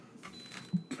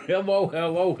Hello,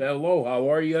 hello, hello.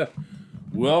 How are you?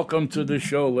 Welcome to the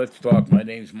show. Let's talk. My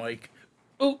name's Mike.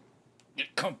 Oh,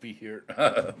 get comfy here.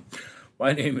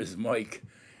 My name is Mike,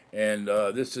 and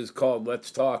this is called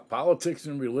Let's Talk Politics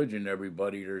and Religion,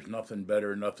 everybody. There's nothing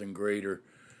better, nothing greater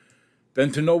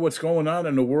than to know what's going on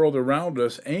in the world around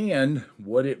us and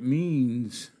what it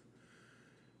means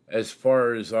as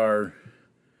far as the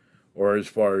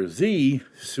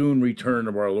soon return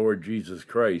of our Lord Jesus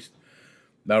Christ.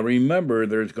 Now remember,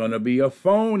 there's going to be a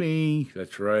phony.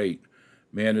 That's right.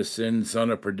 Man of sin, son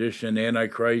of perdition,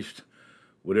 antichrist,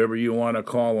 whatever you want to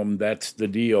call him, that's the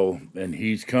deal. And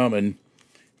he's coming.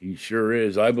 He sure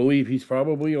is. I believe he's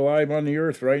probably alive on the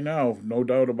earth right now. No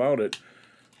doubt about it.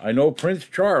 I know Prince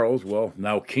Charles, well,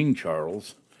 now King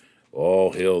Charles.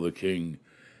 All hail the king.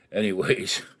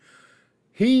 Anyways,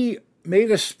 he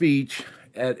made a speech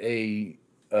at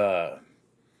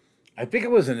I think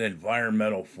it was an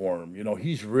environmental forum. You know,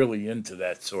 he's really into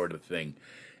that sort of thing.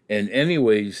 And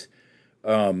anyways,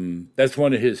 that's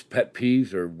one of his pet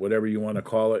peeves or whatever you want to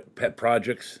call it, pet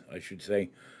projects, I should say.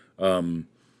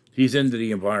 He's into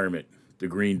the environment, the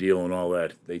Green Deal and all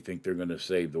that. They think they're going to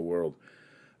save the world.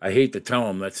 I hate to tell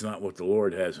them that's not what the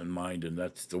Lord has in mind, and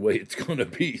that's the way it's going to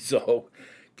be. So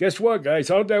guess what, guys?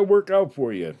 How'd that work out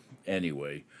for you?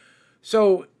 Anyway,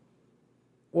 so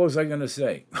what was I going to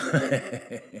say?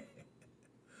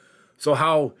 So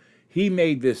how he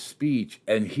made this speech,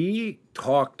 and he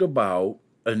talked about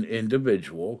an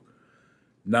individual,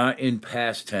 not in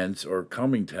past tense or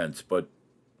coming tense, but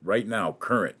right now,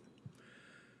 current,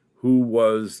 who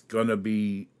was going to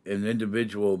be an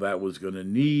individual that was going to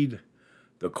need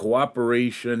the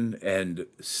cooperation and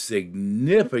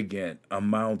significant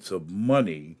amounts of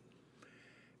money,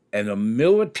 and a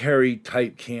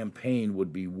military-type campaign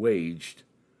would be waged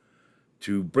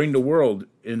to bring the world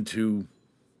into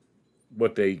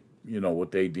what they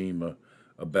deem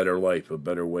a better life, a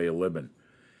better way of living.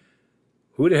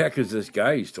 Who the heck is this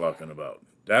guy he's talking about?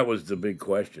 That was the big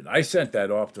question. I sent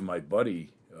that off to my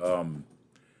buddy, and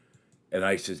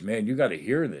I says, "Man, you got to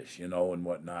hear this, and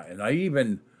whatnot." And I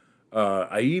even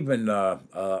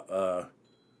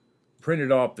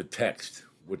printed off the text,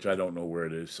 which I don't know where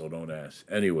it is, so don't ask.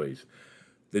 Anyways,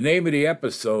 the name of the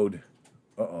episode,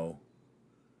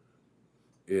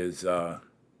 is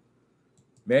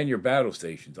Man Your Battle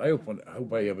Stations. I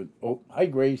hope I haven't. Oh, hi,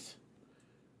 Grace.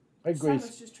 Hi, Grace.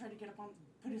 Silas just tried to get up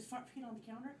put his front feet on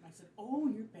the counter, and I said, "Oh,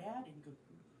 you're bad,"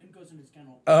 and goes into his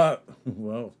kennel.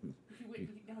 Well,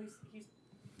 Now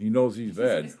he knows he's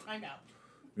bad. In his timeout.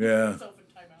 Yeah. Himself in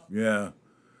timeout. Yeah.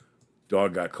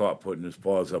 Dog got caught putting his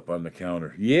paws up on the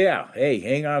counter. Yeah. Hey,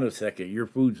 hang on a second. Your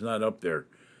food's not up there.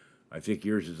 I think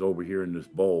yours is over here in this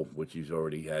bowl, which he's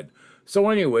already had. So,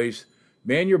 anyways.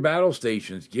 Man Your Battle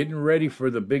Stations, getting ready for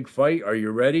the big fight. Are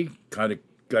you ready? Kind of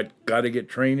got to get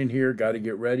training here, got to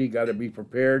get ready, got to be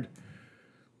prepared.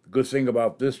 The good thing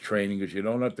about this training is you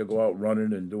don't have to go out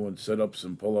running and doing sit-ups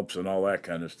and pull-ups and all that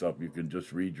kind of stuff. You can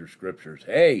just read your scriptures.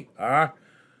 Hey, how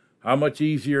much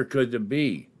easier could it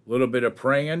be? A little bit of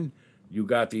praying, you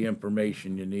got the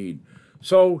information you need.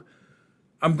 So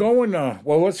I'm going,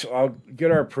 I'll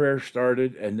get our prayer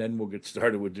started, and then we'll get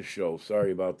started with the show.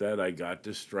 Sorry about that. I got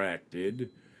distracted.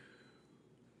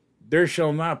 There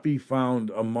shall not be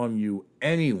found among you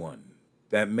anyone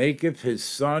that maketh his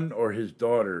son or his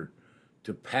daughter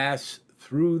to pass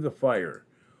through the fire,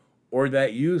 or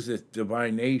that useth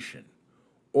divination,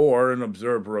 or an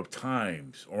observer of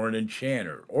times, or an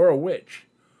enchanter, or a witch,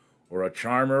 or a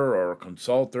charmer, or a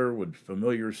consulter with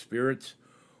familiar spirits,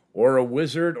 or a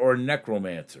wizard or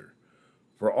necromancer.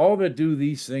 For all that do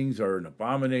these things are an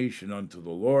abomination unto the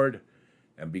Lord,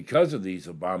 and because of these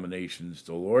abominations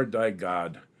the Lord thy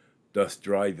God doth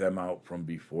drive them out from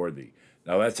before thee.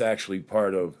 Now that's actually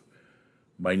part of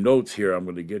my notes here I'm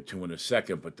going to get to in a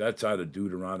second, but that's out of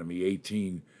Deuteronomy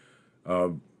 18,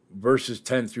 verses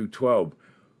 10 through 12.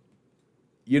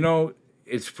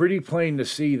 It's pretty plain to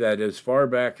see that as far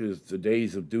back as the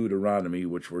days of Deuteronomy,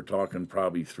 which we're talking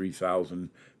probably 3,000,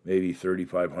 maybe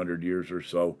 3,500 years or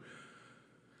so,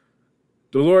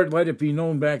 the Lord let it be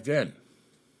known back then.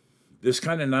 This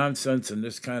kind of nonsense and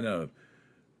this kind of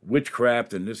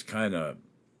witchcraft and this kind of,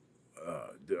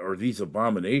 or these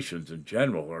abominations in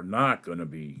general are not going to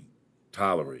be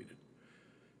tolerated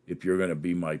if you're going to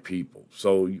be my people.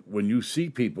 So when you see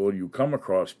people, you come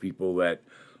across people that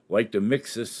like to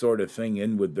mix this sort of thing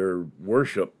in with their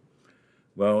worship,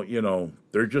 well,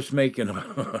 they're just making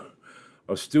a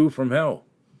stew from hell.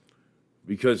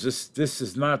 Because this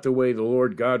is not the way the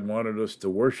Lord God wanted us to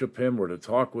worship him or to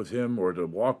talk with him or to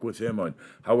walk with him, on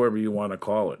however you want to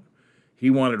call it. He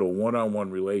wanted a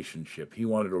one-on-one relationship. He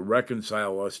wanted to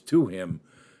reconcile us to him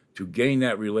to gain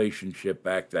that relationship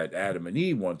back that Adam and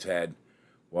Eve once had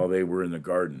while they were in the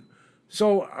garden.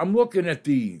 So I'm looking at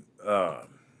reading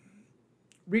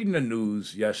the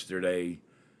news yesterday,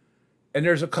 and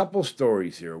there's a couple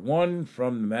stories here. One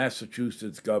from the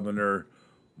Massachusetts governor,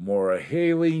 Maura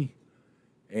Haley,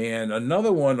 and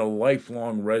another one, a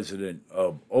lifelong resident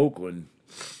of Oakland.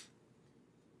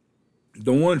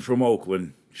 The one from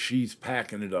Oakland, she's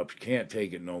packing it up. She can't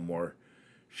take it no more.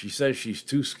 She says she's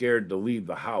too scared to leave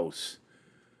the house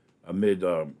amid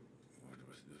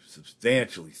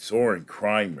substantially soaring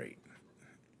crime rate.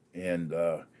 And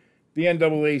the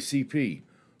NAACP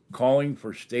calling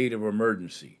for state of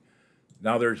emergency.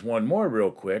 Now there's one more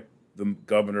real quick. The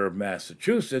governor of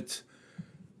Massachusetts,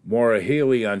 Maura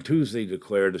Haley, on Tuesday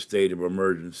declared a state of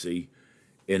emergency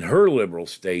in her liberal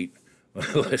state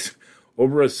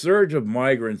over a surge of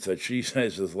migrants that she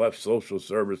says has left social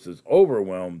services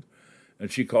overwhelmed,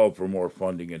 and she called for more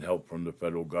funding and help from the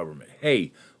federal government.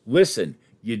 Hey, listen,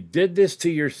 you did this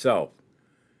to yourself.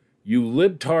 You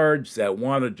libtards that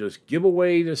want to just give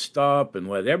away the stuff and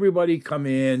let everybody come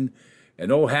in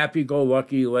and, oh,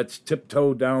 happy-go-lucky, let's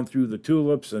tiptoe down through the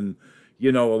tulips and,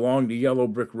 along the yellow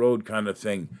brick road kind of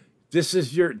thing. This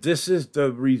is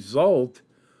the result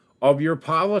of your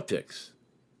politics.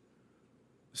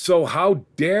 So how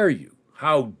dare you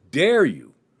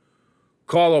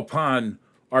call upon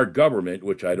our government,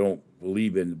 which I don't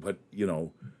believe in, but,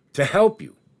 to help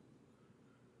you.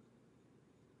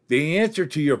 The answer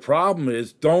to your problem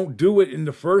is don't do it in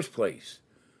the first place.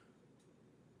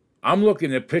 I'm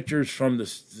looking at pictures from the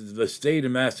state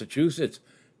of Massachusetts.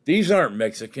 These aren't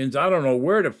Mexicans. I don't know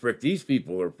where the frick these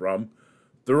people are from.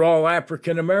 They're all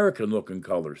African-American looking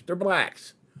colors. They're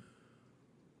blacks.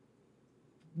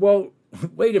 Well,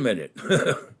 wait a minute.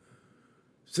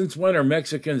 Since when are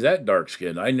Mexicans that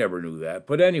dark-skinned? I never knew that.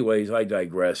 But anyways, I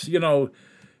digress.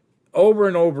 Over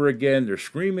and over again, they're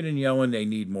screaming and yelling they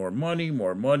need more money,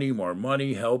 more money, more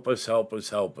money. Help us, help us,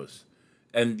 help us.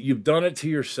 And you've done it to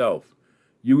yourself.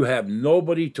 You have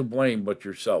nobody to blame but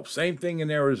yourself. Same thing in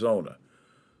Arizona.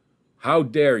 How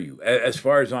dare you, as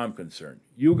far as I'm concerned.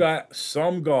 You got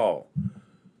some gall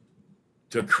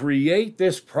to create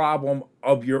this problem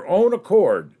of your own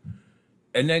accord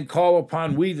and then call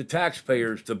upon we, the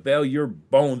taxpayers, to bail your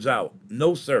bones out.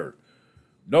 No, sir.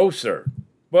 No, sir.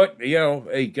 But,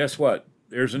 hey, guess what?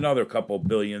 There's another couple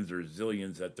billions or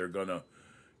zillions that they're going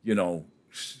to,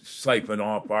 siphon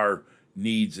off our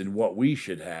needs and what we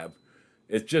should have.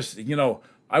 It's just,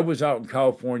 I was out in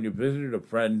California, visited a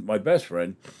friend, my best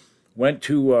friend, went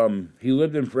to, he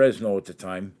lived in Fresno at the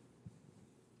time,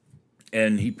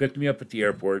 and he picked me up at the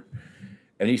airport,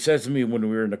 and he says to me when we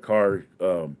were in the car,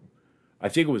 I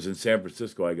think it was in San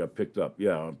Francisco I got picked up,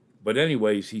 yeah. But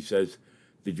anyways, he says,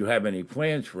 did you have any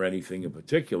plans for anything in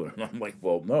particular? And I'm like,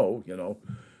 well, no,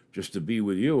 just to be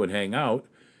with you and hang out.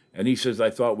 And he says, I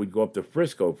thought we'd go up to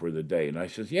Frisco for the day. And I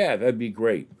says, yeah, that'd be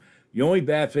great. The only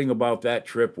bad thing about that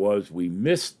trip was we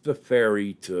missed the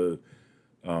ferry to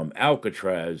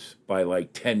Alcatraz by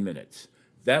like 10 minutes.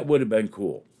 That would have been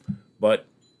cool. But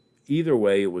either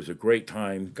way, it was a great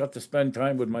time. Got to spend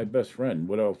time with my best friend.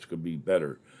 What else could be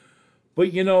better?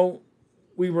 But,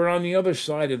 we were on the other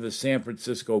side of the San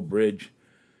Francisco Bridge,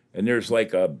 and there's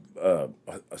like a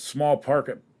small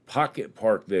pocket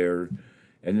park there,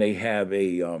 and they have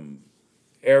a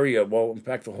area, well, in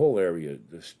fact, the whole area,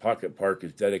 this pocket park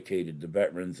is dedicated to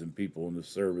veterans and people in the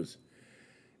service.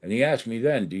 And he asked me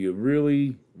then, do you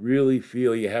really, really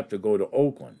feel you have to go to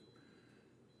Oakland?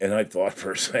 And I thought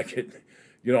for a second,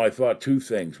 I thought two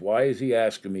things. Why is he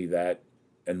asking me that,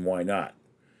 and why not?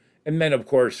 And then, of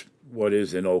course, what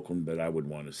is in Oakland that I would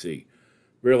want to see?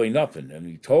 Really nothing. And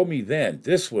he told me then,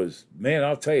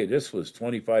 I'll tell you, this was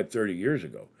 25, 30 years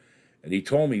ago. And he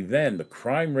told me then the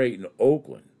crime rate in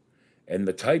Oakland and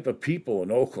the type of people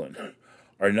in Oakland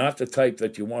are not the type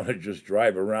that you want to just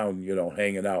drive around,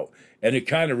 hanging out. And it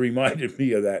kind of reminded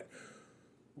me of that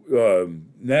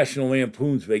National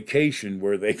Lampoon's Vacation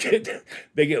where they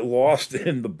get lost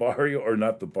in the barrio, or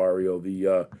not the barrio,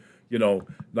 the,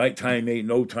 nighttime ain't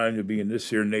no time to be in this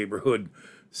here neighborhood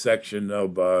section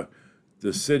of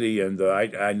the city. And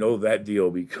I know that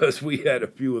deal because we had a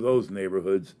few of those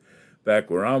neighborhoods back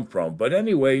where I'm from. But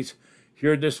anyways,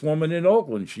 here this woman in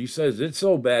Oakland, she says it's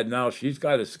so bad now she's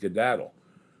got to skedaddle.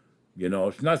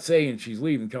 She's not saying she's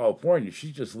leaving California.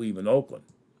 She's just leaving Oakland.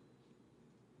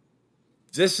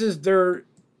 This is their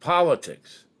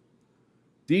politics.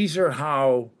 These are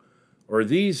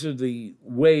the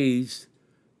ways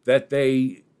that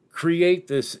they create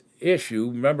this issue.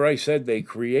 Remember I said they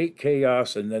create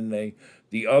chaos, and then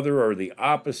the other or the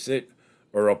opposite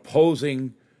or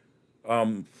opposing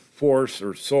force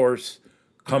or source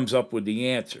comes up with the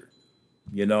answer,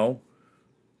 you know?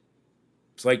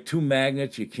 It's like two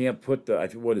magnets. You can't put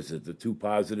what is it, the two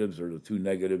positives or the two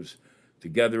negatives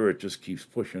together. It just keeps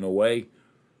pushing away.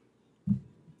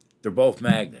 They're both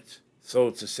magnets. So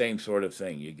it's the same sort of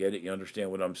thing. You get it? You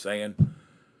understand what I'm saying?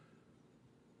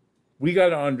 We got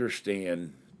to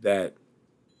understand that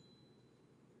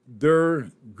their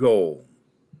goal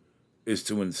is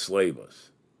to enslave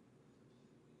us.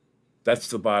 That's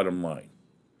the bottom line.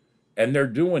 And they're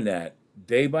doing that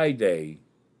day by day,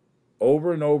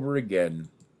 over and over again,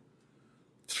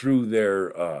 through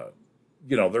their,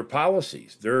 their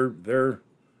policies, their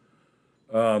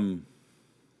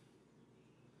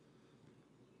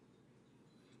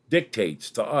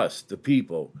dictates to us, the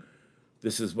people.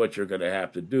 This is what you're going to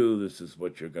have to do. This is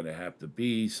what you're going to have to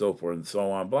be, so forth and so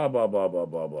on. Blah blah blah blah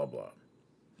blah blah blah.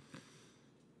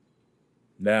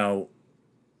 Now,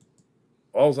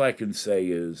 all I can say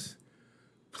is,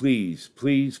 please,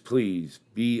 please, please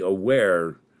be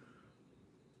aware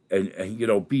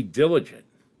and be diligent.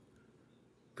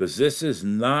 Because this is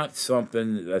not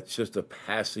something that's just a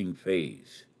passing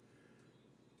phase.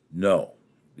 No,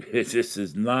 this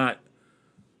is not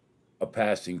a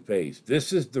passing phase.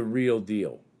 This is the real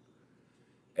deal.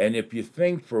 And if you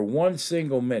think for one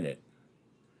single minute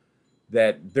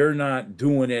that they're not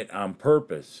doing it on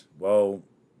purpose, well,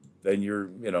 then you're,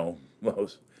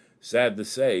 sad to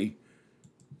say,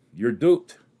 you're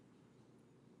duped.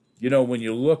 When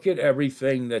you look at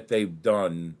everything that they've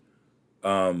done,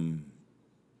 and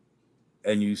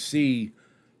you see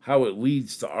how it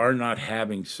leads to our not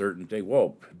having certain things.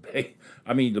 Well,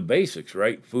 the basics,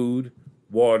 right? Food,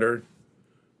 water,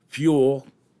 fuel,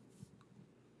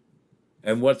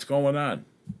 and what's going on?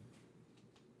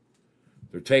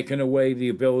 They're taking away the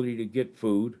ability to get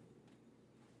food.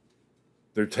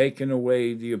 They're taking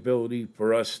away the ability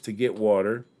for us to get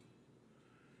water.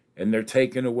 And they're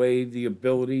taking away the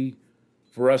ability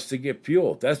for us to get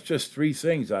fuel. That's just 3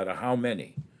 things out of how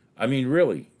many?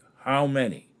 Really, how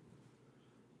many?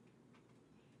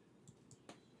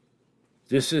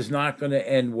 This is not going to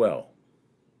end well.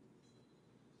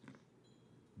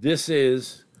 This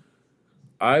is,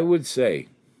 I would say,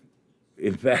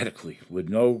 emphatically, with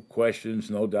no questions,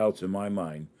 no doubts in my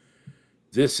mind,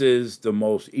 this is the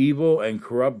most evil and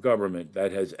corrupt government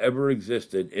that has ever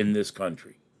existed in this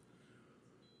country.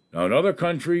 Now, in other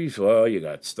countries, well, you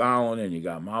got Stalin and you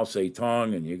got Mao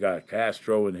Zedong and you got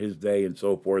Castro in his day and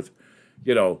so forth.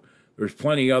 There's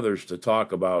plenty others to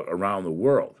talk about around the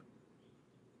world,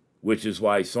 which is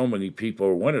why so many people,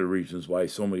 or one of the reasons why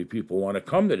so many people want to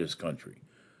come to this country,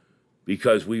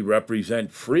 because we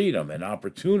represent freedom and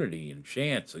opportunity and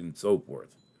chance and so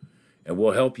forth. And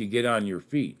we'll help you get on your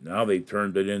feet. Now they've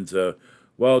turned it into,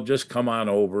 well, just come on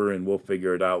over and we'll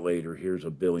figure it out later. Here's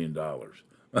 $1 billion.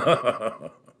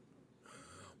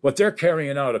 But they're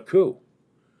carrying out a coup.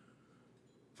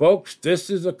 Folks, this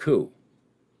is a coup.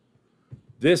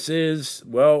 This is,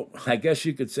 well, I guess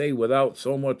you could say without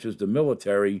so much as the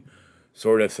military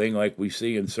sort of thing like we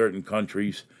see in certain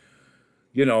countries,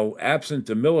 absent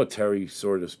the military,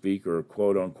 so to speak, or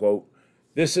quote unquote,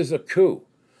 this is a coup.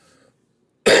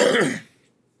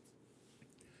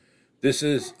 This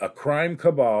is a crime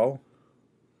cabal,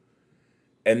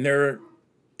 and they're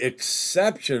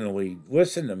exceptionally,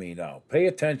 listen to me now, pay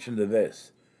attention to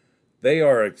this. They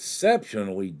are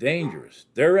exceptionally dangerous.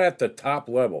 They're at the top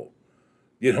level.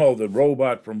 The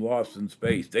robot from Lost in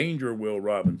Space, Danger Will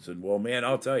Robinson. Well, man,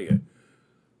 I'll tell you.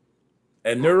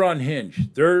 And they're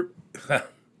unhinged.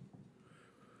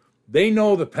 They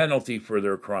know the penalty for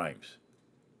their crimes.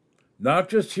 Not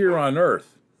just here on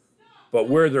Earth, but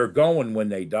where they're going when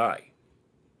they die.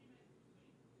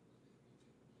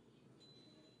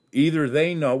 Either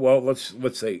they know, well, let's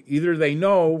say, either they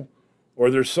know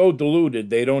or they're so deluded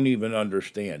they don't even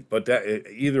understand. But that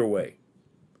either way,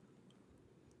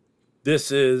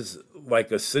 this is like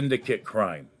a syndicate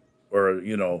crime, or,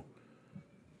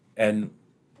 and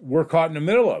we're caught in the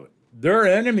middle of it. They're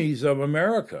enemies of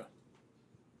America.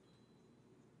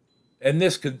 And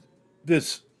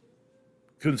this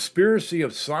conspiracy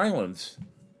of silence,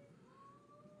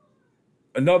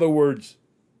 in other words,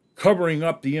 covering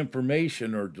up the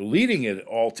information or deleting it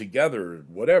altogether,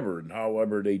 whatever, and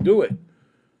however they do it.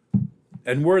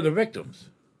 And we're the victims.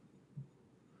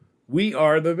 We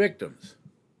are the victims.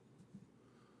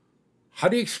 How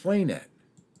do you explain that?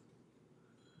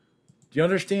 Do you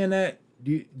understand that?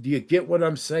 Do you get what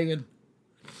I'm saying?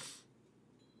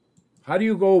 How do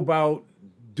you go about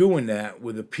doing that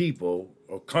with a people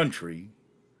or country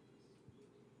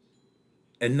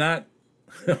and not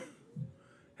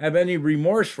have any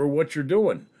remorse for what you're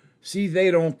doing? See,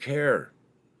 they don't care.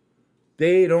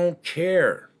 They don't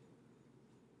care.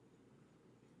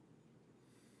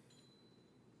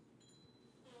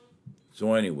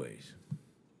 So anyways,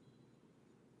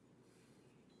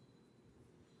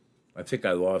 I think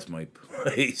I lost my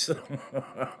place.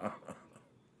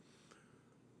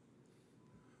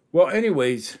 Well,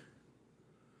 anyways,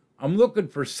 I'm looking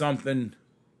for something.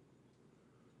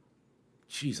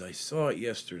 Jeez, I saw it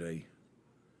yesterday.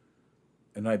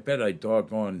 And I bet I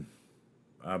doggone,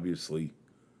 obviously,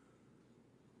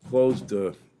 closed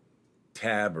the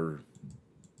tab or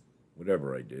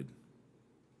whatever I did.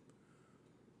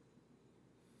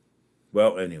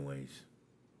 Well, anyways.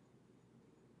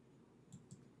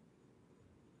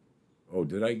 Oh,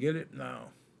 did I get it? No.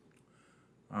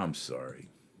 I'm sorry.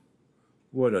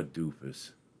 What a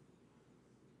doofus.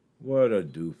 What a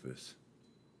doofus.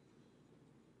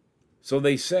 So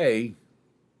they say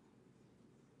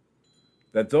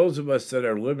that those of us that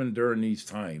are living during these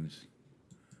times,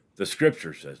 the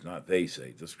scripture says, not they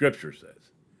say, the scripture says,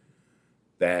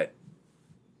 that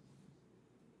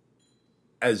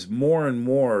as more and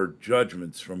more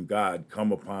judgments from God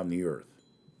come upon the earth,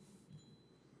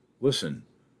 listen,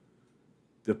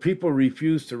 the people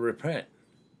refuse to repent.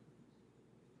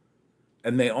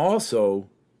 And they also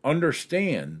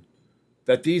understand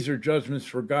that these are judgments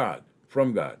from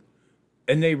God,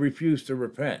 and they refuse to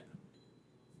repent.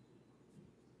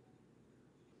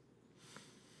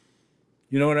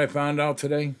 You know what I found out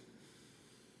today?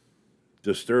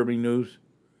 Disturbing news.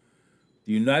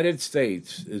 The United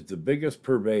States is the biggest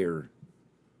purveyor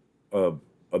of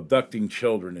abducting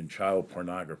children and child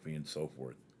pornography and so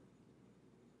forth.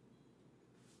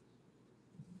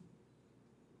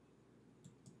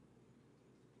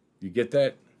 You get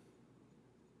that?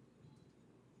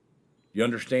 You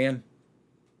understand?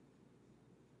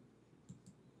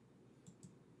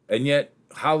 And yet,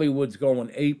 Hollywood's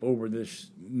going ape over this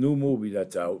new movie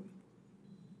that's out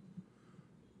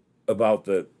about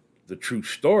the true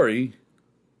story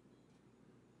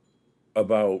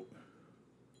about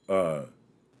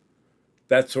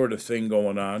that sort of thing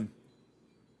going on.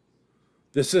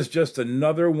 This is just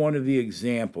another one of the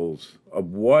examples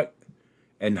of what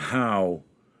and how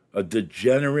a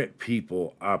degenerate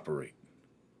people operate.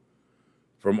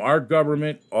 From our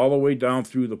government all the way down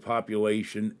through the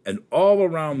population and all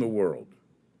around the world.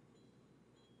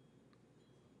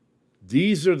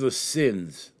 These are the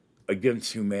sins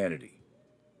against humanity.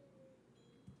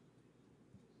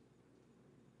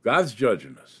 God's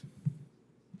judging us.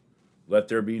 Let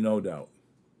there be no doubt.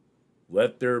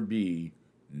 Let there be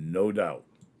no doubt.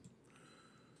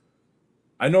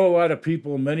 I know a lot of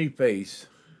people, many faiths,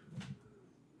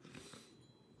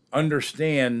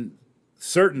 understand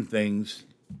certain things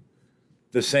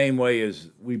the same way as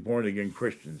we born-again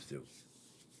Christians do.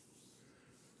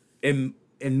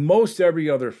 In most every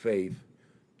other faith,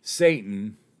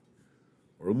 Satan,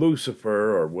 or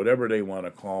Lucifer, or whatever they want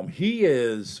to call him, he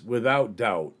is, without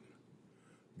doubt,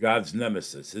 God's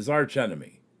nemesis, his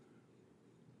archenemy.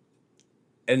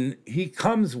 And he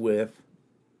comes with,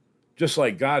 just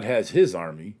like God has his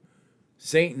army,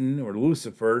 Satan, or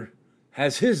Lucifer,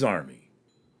 has his army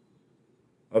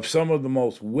of some of the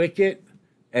most wicked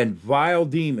and vile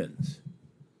demons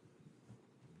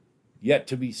yet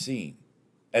to be seen.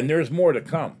 And there's more to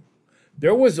come.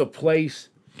 There was a place,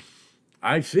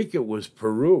 I think it was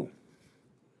Peru.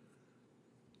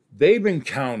 They've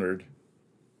encountered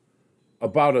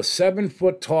about a 7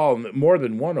 foot tall, more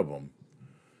than one of them.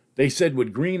 They said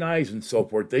with green eyes and so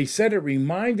forth. They said it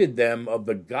reminded them of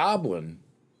the goblin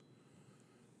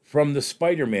from the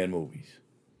Spider-Man movies.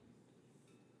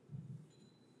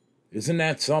 Isn't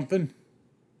that something?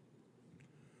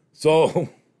 So,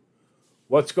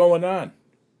 what's going on?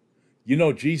 You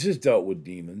know, Jesus dealt with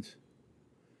demons,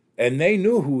 and they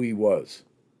knew who he was.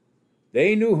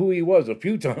 They knew who he was. A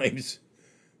few times,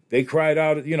 they cried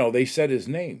out, they said his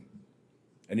name,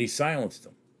 and he silenced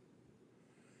them.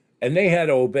 And they had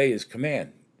to obey his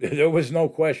command. There was no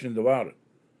question about it.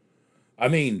 I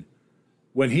mean,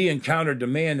 when he encountered the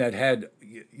man that had,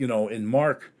 in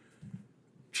Mark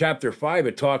chapter 5,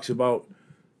 it talks about,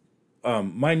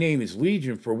 my name is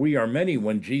Legion, for we are many.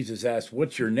 When Jesus asked,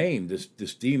 what's your name? This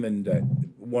demon, that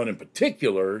one in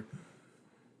particular.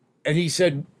 And he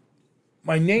said,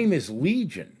 my name is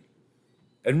Legion.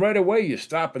 And right away you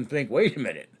stop and think, wait a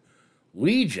minute.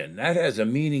 Legion, that has a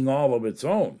meaning all of its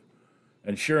own.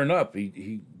 And sure enough,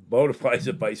 he modifies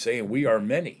it by saying, we are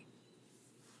many.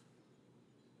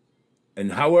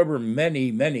 And however many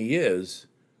is,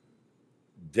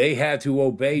 they had to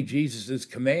obey Jesus'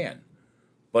 command.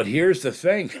 But here's the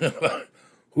thing.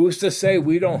 Who's to say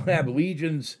we don't have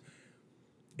legions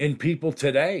in people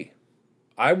today?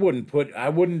 I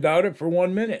wouldn't doubt it for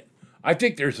 1 minute. I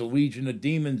think there's a legion of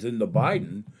demons in the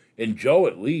Biden, in Joe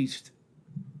at least.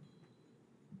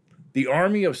 The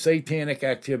army of satanic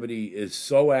activity is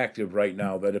so active right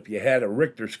now that if you had a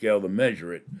Richter scale to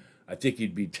measure it, I think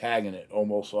you'd be tagging it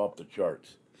almost off the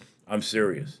charts. I'm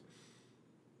serious.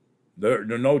 There's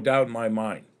no doubt in my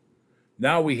mind.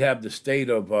 Now we have the state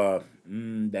of,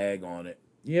 dag on it.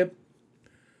 Yep.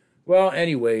 Well,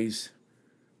 anyways,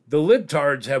 the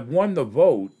libtards have won the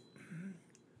vote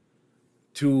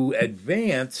to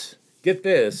advance, get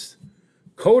this,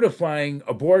 codifying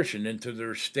abortion into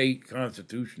their state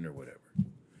constitution or whatever.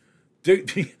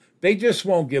 They just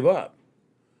won't give up.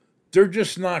 They're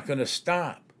just not going to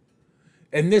stop.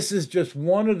 And this is just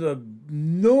one of the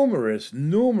numerous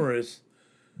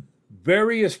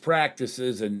various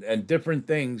practices and different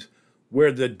things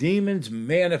where the demons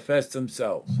manifest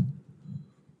themselves.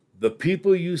 The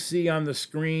people you see on the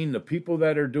screen, the people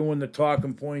that are doing the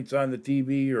talking points on the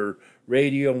TV or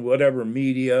radio, whatever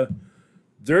media,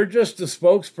 they're just the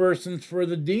spokespersons for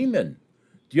the demon.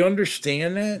 Do you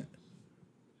understand that?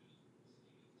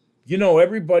 You know,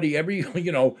 every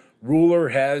ruler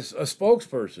has a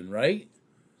spokesperson, right?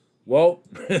 Well,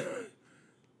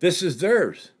 this is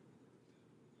theirs.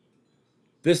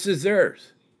 This is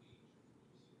theirs.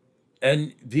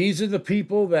 And these are the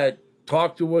people that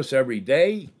talk to us every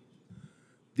day.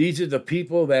 These are the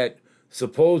people that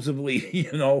supposedly,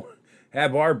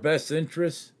 have our best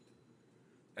interests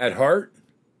at heart.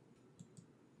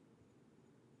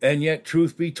 And yet,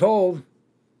 truth be told,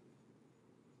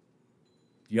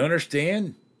 you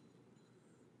understand?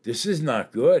 This is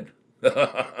not good.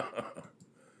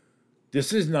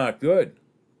 This is not good.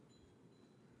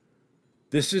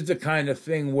 This is the kind of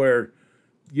thing where,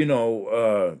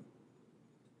 you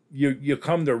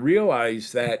come to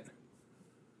realize that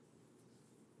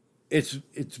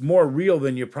it's more real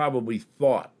than you probably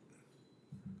thought.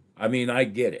 I mean, I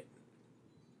get it.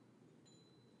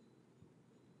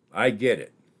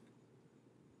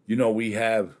 We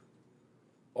have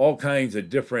all kinds of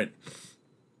different,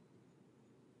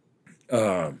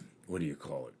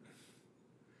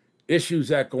 issues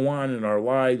that go on in our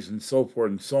lives and so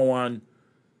forth and so on.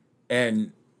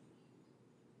 And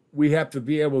we have to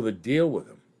be able to deal with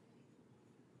them.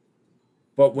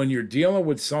 But when you're dealing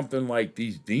with something like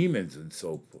these demons and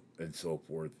so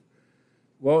forth,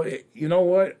 well, you know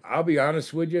what? I'll be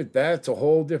honest with you. That's a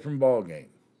whole different ballgame.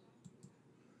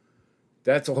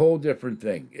 That's a whole different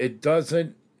thing. It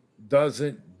doesn't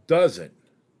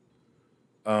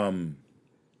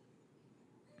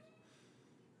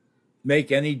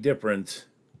make any difference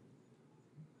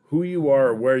who you are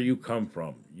or where you come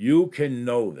from. You can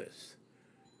know this.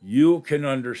 You can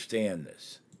understand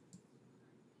this.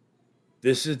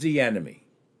 This is the enemy.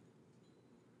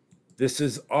 This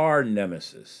is our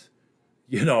nemesis.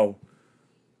 The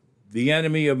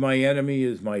enemy of my enemy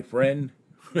is my friend.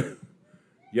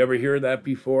 You ever hear that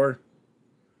before?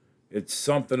 It's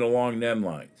something along them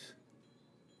lines.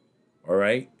 All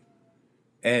right?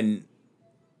 And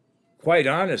quite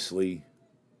honestly,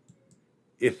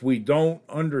 if we don't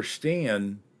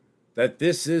understand that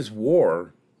this is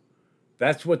war,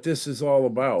 that's what this is all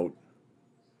about,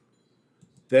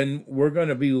 then we're going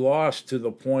to be lost to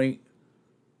the point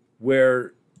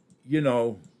where,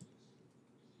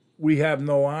 we have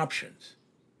no options.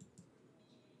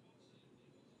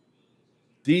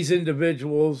 These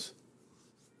individuals,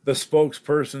 the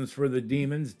spokespersons for the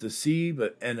demons, deceive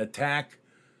and attack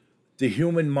the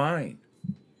human mind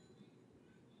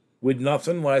with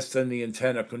nothing less than the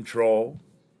intent of control,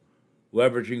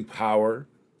 leveraging power,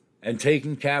 and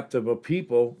taking captive a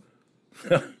people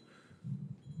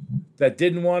that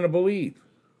didn't want to believe.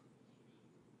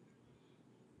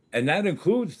 And that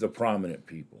includes the prominent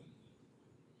people.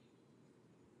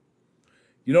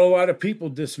 A lot of people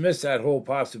dismiss that whole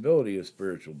possibility of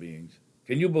spiritual beings.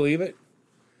 Can you believe it?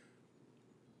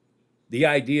 The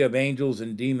idea of angels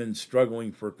and demons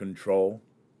struggling for control.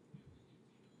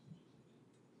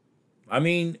 I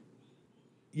mean,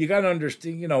 you got to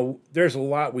understand, there's a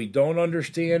lot we don't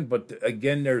understand, but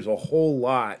again, there's a whole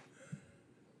lot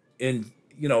in,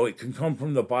 it can come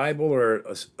from the Bible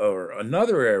or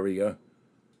another area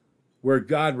where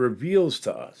God reveals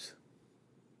to us.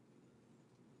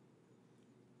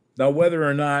 Now, whether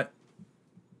or not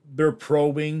their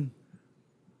probing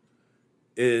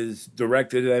is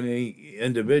directed at any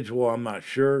individual, I'm not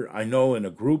sure. I know in a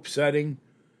group setting,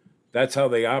 that's how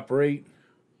they operate.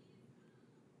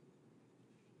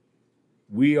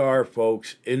 We are,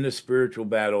 folks, in the spiritual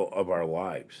battle of our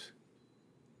lives.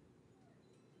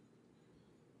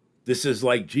 This is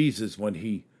like Jesus when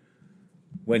he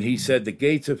said, the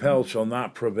gates of hell shall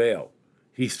not prevail.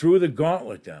 He threw the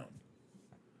gauntlet down.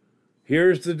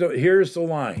 Here's the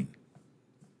line.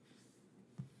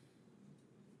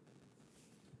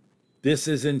 This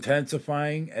is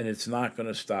intensifying, and it's not going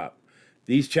to stop.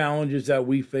 These challenges that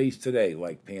we face today,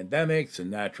 like pandemics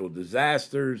and natural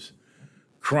disasters,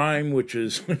 crime, which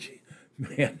is,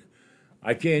 man,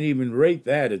 I can't even rate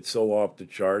that. It's so off the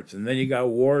charts. And then you got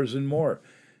wars and more.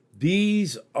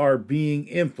 These are being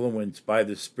influenced by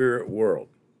the spirit world.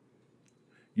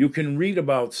 You can read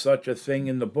about such a thing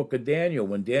in the book of Daniel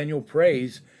when Daniel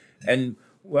prays, and,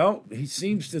 well, he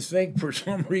seems to think for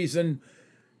some reason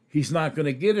he's not going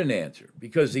to get an answer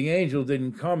because the angel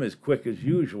didn't come as quick as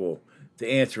usual to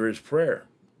answer his prayer.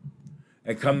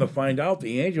 And come to find out,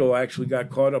 the angel actually got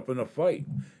caught up in a fight.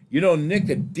 You know,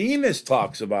 Nicodemus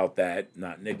talks about that.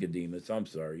 Not Nicodemus, I'm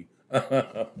sorry.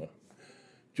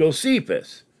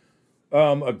 Josephus,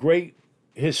 a great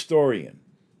historian.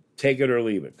 Take it or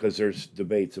leave it, because there's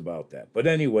debates about that. But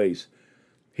anyways,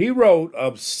 he wrote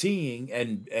of seeing,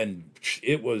 and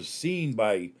it was seen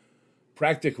by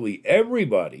practically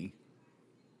everybody,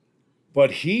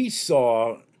 but he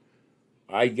saw,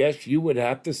 I guess you would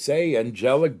have to say,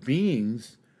 angelic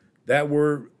beings that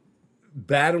were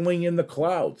battling in the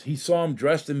clouds. He saw them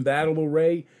dressed in battle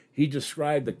array. He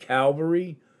described the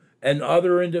cavalry and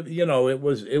other,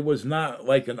 it was not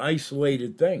like an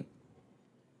isolated thing.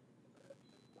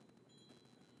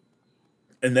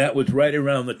 And that was right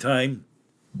around the time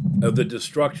of the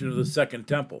destruction of the Second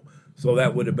Temple. So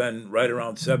that would have been right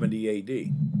around 70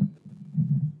 AD.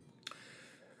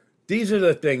 These are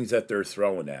the things that they're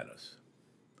throwing at us.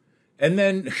 And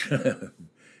then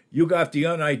you got the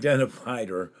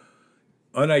unidentified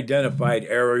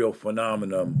aerial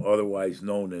phenomenon, otherwise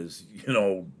known as,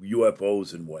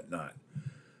 UFOs and whatnot.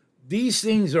 These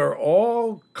things are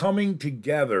all coming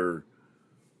together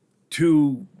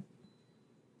to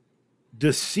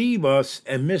deceive us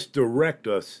and misdirect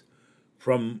us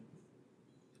from,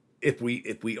 if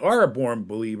we are a born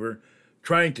believer,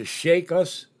 trying to shake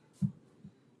us,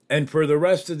 and for the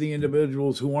rest of the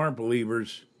individuals who aren't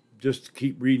believers, just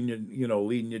keep reading,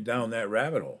 leading you down that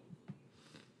rabbit hole.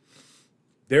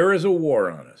 There is a war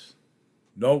on us.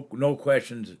 No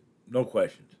questions, no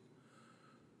questions.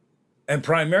 And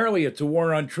primarily it's a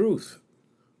war on truth.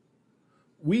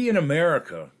 We in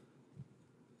America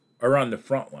are on the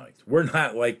front lines. We're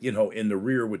not like, in the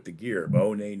rear with the gear.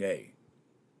 Oh, nay.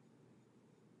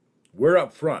 We're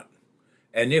up front.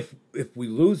 And if we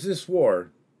lose this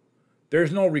war,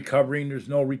 there's no recovery and there's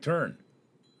no return.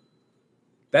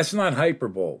 That's not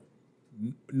hyperbole,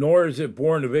 nor is it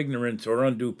born of ignorance or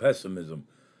undue pessimism.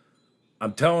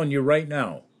 I'm telling you right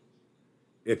now,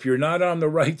 if you're not on the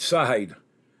right side,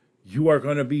 you are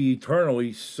going to be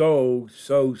eternally so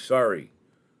sorry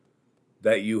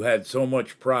that you had so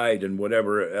much pride and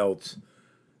whatever else,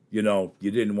 you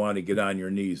didn't want to get on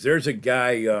your knees. There's a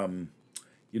guy, you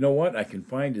know what? I can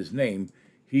find his name.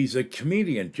 He's a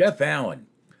comedian, Jeff Allen.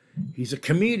 He's a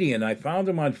comedian. I found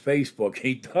him on Facebook.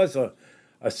 He does a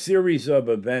series of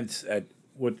events at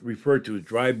what referred to as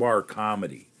dry bar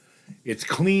comedy. It's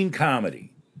clean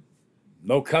comedy.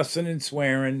 No cussing and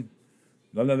swearing,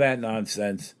 none of that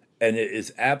nonsense. And it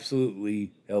is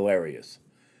absolutely hilarious.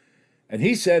 And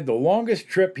he said the longest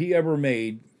trip he ever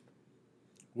made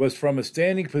was from a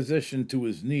standing position to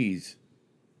his knees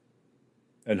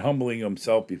and humbling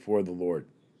himself before the Lord.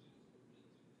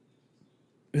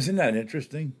 Isn't that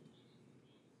interesting?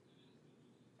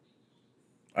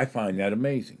 I find that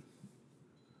amazing.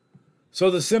 So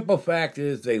the simple fact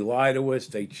is they lie to us,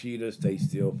 they cheat us, they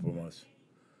steal from us.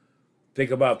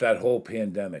 Think about that whole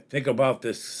pandemic. Think about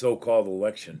this so-called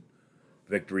election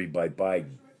victory by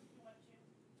Biden.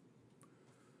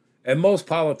 And most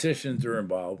politicians are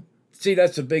involved. See,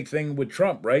 that's the big thing with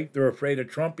Trump, right? They're afraid of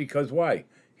Trump because why?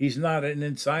 He's not an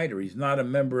insider. He's not a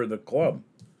member of the club.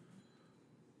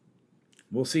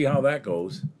 We'll see how that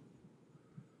goes.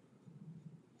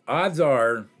 Odds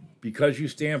are, because you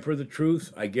stand for the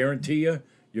truth, I guarantee you,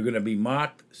 you're going to be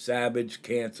mocked, savaged,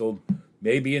 canceled,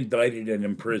 maybe indicted and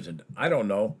imprisoned. I don't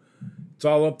know. It's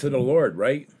all up to the Lord,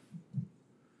 right?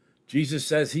 Jesus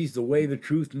says he's the way, the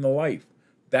truth, and the life.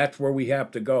 That's where we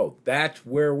have to go. That's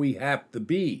where we have to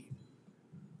be.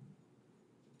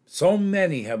 So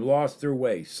many have lost their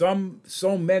way.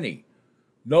 So many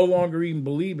no longer even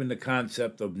believe in the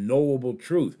concept of knowable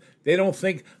truth. They don't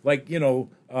think, like,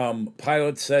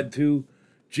 Pilate said to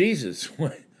Jesus,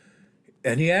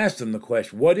 and he asked him the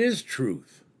question, what is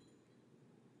truth?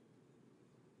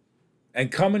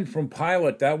 And coming from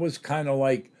Pilate, that was kind of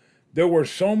like, there were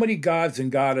so many gods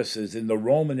and goddesses in the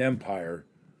Roman Empire.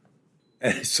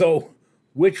 And so,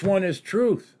 which one is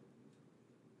truth?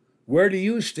 Where do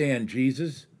you stand,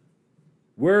 Jesus?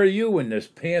 Where are you in this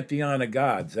pantheon of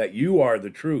gods that you are the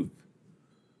truth?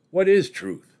 What is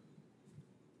truth?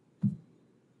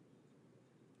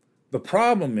 The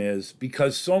problem is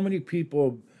because so many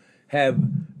people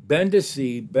have been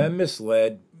deceived, been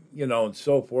misled, and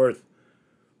so forth.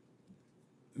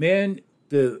 Man,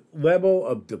 the level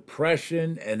of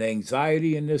depression and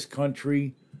anxiety in this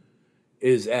country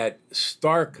is at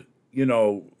stark,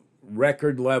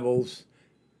 record levels.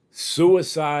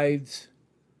 Suicides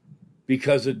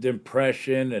because of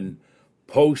depression and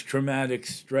post-traumatic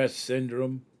stress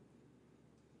syndrome.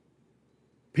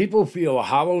 People feel a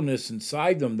hollowness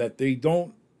inside them that they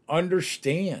don't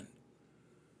understand.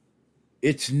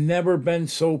 It's never been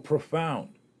so profound.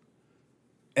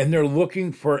 And they're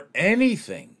looking for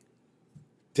anything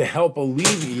to help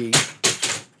alleviate.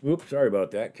 Oops, sorry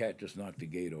about that. Cat just knocked the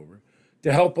gate over.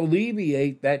 To help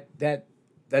alleviate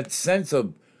that sense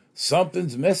of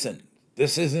something's missing.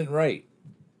 This isn't right.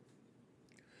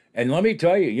 And let me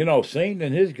tell you, Satan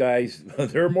and his guys,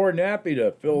 they're more than happy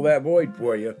to fill that void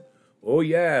for you. Oh,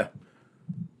 yeah.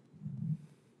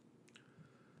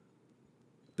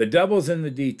 The devil's in the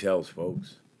details,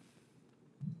 folks.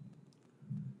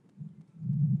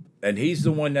 And he's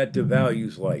the one that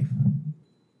devalues life.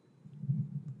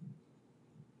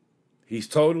 He's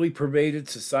totally pervaded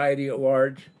society at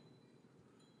large,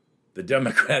 the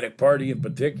Democratic Party in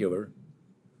particular.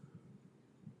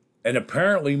 And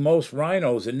apparently most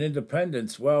rhinos and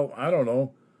independents, well, I don't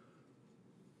know,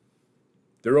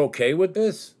 they're okay with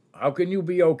this? How can you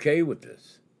be okay with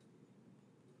this?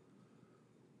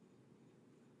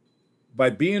 By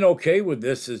being okay with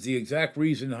this is the exact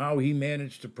reason how he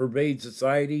managed to pervade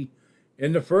society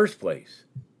in the first place.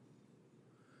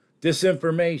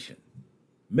 Disinformation,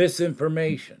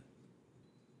 misinformation.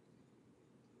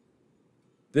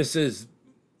 This is,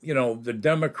 the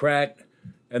Democrat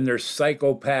and their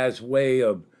psychopath's way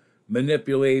of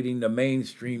manipulating the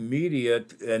mainstream media,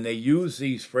 and they use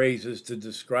these phrases to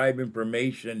describe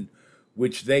information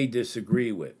which they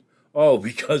disagree with. Oh,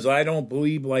 because I don't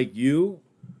believe like you,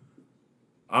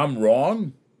 I'm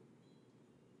wrong?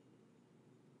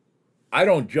 I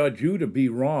don't judge you to be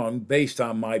wrong based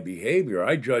on my behavior.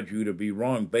 I judge you to be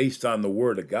wrong based on the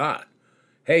Word of God.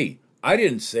 Hey, I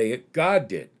didn't say it, God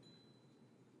did.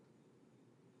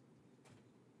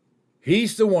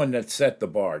 He's the one that set the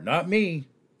bar, not me.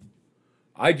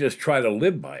 I just try to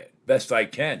live by it best I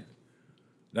can.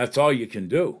 That's all you can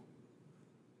do.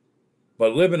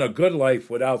 But living a good life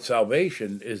without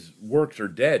salvation is works are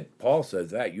dead. Paul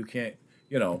says that. You can't,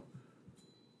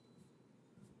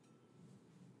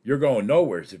 you're going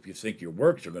nowheres if you think your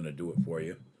works are going to do it for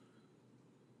you.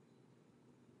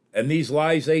 And these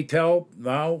lies they tell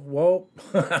now, well,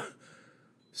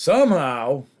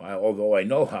 somehow, although I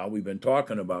know how, we've been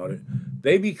talking about it,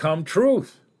 they become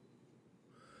truth.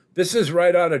 This is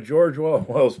right out of George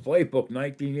Orwell's Playbook,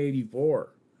 1984.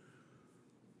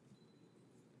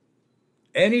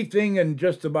 Anything and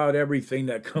just about everything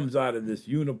that comes out of this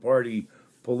uniparty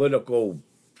political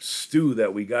stew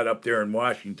that we got up there in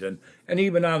Washington, and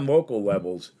even on local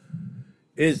levels,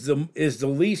 is the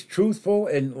least truthful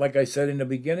and, like I said in the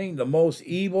beginning, the most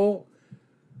evil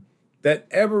that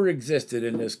ever existed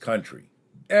in this country.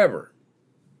 Ever.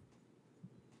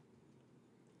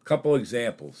 Couple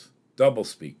examples.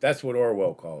 Doublespeak. That's what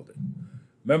Orwell called it.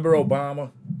 Remember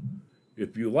Obama?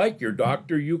 If you like your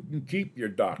doctor, you can keep your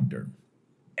doctor.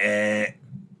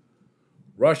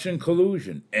 Russian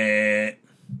collusion.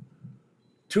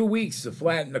 2 weeks to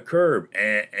flatten the curve.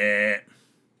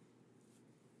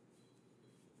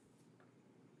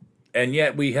 And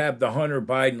yet we have the Hunter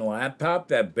Biden laptop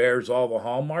that bears all the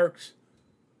hallmarks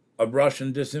of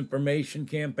Russian disinformation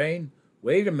campaign.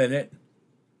 Wait a minute.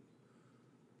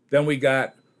 Then we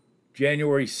got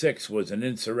January 6th was an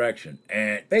insurrection.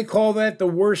 And they call that the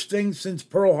worst thing since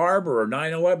Pearl Harbor or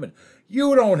 9/11.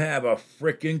 You don't have a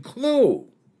frickin' clue.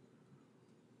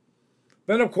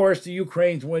 Then, of course, the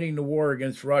Ukraine's winning the war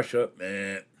against Russia.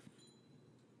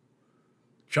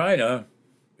 China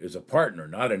is a partner,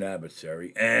 not an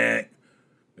adversary. Et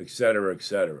cetera, et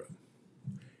cetera.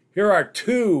 Here are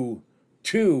two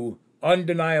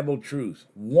undeniable truths.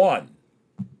 One,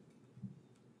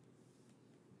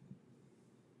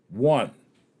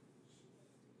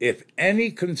 if any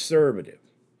conservative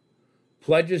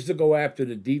pledges to go after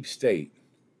the deep state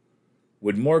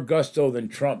with more gusto than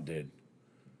Trump did,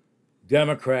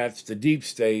 Democrats, the deep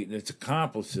state, and its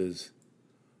accomplices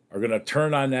are going to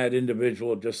turn on that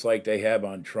individual just like they have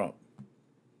on Trump.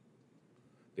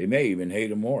 They may even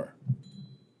hate him more.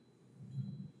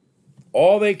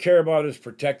 All they care about is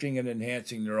protecting and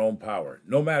enhancing their own power,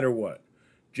 no matter what.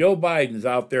 Joe Biden's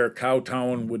out there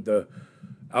kowtowing with the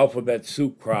alphabet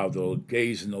soup crowd, the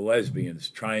gays and the lesbians,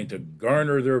 trying to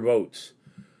garner their votes.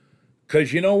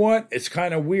 Because you know what? It's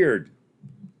kind of weird.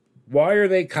 Why are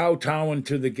they kowtowing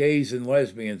to the gays and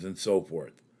lesbians and so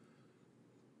forth?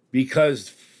 Because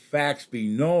facts be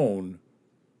known,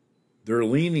 they're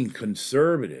leaning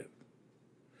conservative.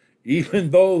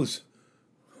 Even those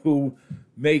who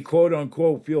may quote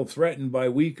unquote feel threatened by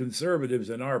we conservatives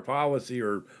and our policy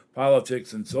or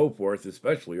politics and so forth,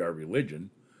 especially our religion,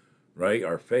 right,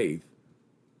 our faith,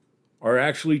 are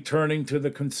actually turning to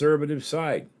the conservative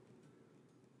side.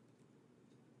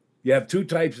 You have two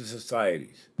types of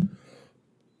societies.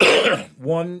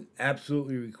 One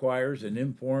absolutely requires an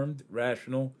informed,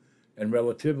 rational, and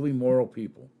relatively moral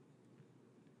people.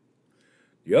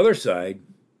 The other side,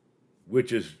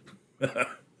 which is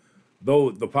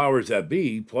though the powers that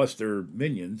be, plus their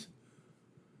minions,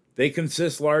 they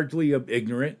consist largely of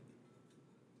ignorant,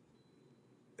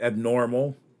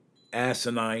 abnormal,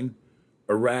 asinine,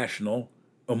 irrational,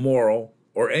 immoral,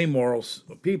 or amoral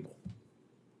people.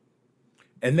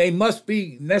 And they must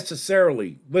be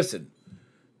necessarily, listen,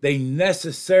 they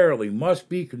necessarily must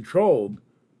be controlled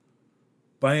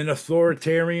by an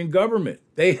authoritarian government.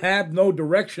 They have no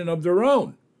direction of their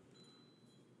own.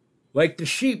 Like the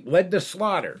sheep led to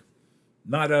slaughter.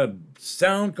 Not a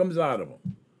sound comes out of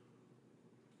them.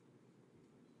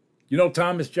 You know,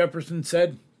 Thomas Jefferson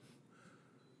said,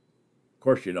 of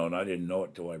course you don't, I didn't know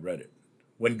it till I read it.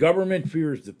 When government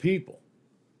fears the people,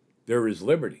 there is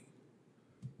liberty.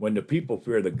 When the people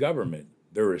fear the government,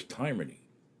 there is tyranny.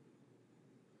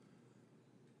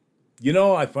 You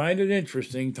know, I find it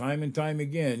interesting, time and time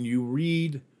again, you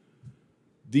read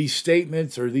these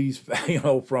statements or these,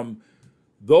 from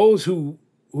those who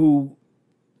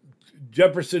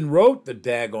Jefferson wrote the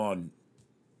daggone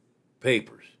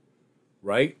papers,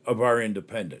 right, of our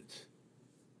independence.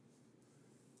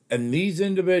 And these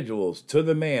individuals, to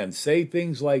the man, say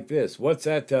things like this. What's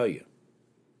that tell you?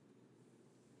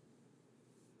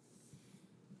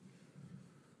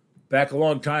 Back a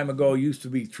long time ago, used to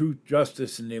be truth,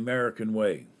 justice, and the American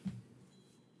way.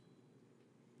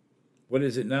 What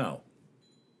is it now?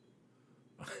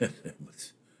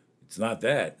 It's not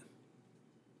that.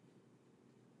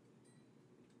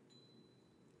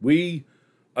 We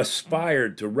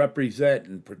aspired to represent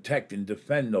and protect and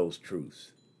defend those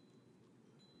truths.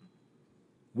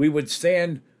 We would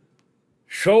stand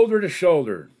shoulder to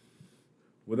shoulder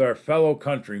with our fellow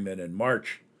countrymen and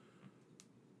march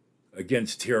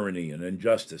against tyranny and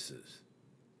injustices.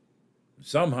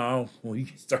 Somehow, we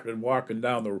started walking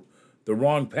down the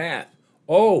wrong path.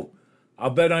 Oh, I'll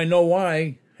bet I know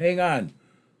why. Hang on.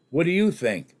 What do you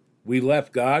think? We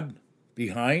left God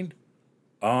behind?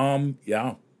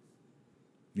 Yeah.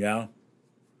 Yeah.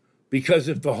 Because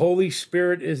if the Holy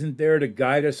Spirit isn't there to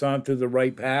guide us onto the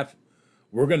right path,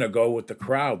 we're going to go with the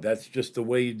crowd. That's just the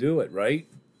way you do it, right?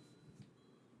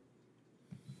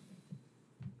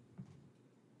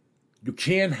 You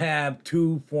can't have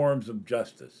two forms of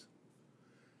justice.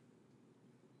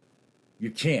 You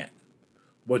can't.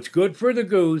 What's good for the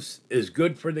goose is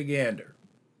good for the gander.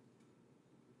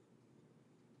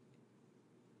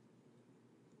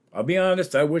 I'll be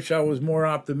honest, I wish I was more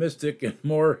optimistic and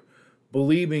more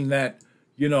believing that,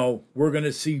 we're going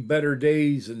to see better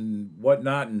days and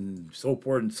whatnot and so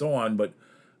forth and so on, but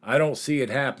I don't see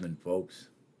it happening, folks.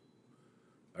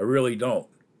 I really don't.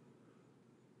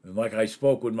 And like I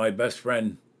spoke with my best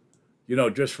friend,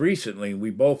 just recently,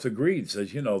 we both agreed,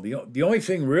 says, the only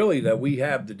thing really that we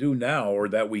have to do now, or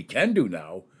that we can do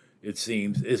now, it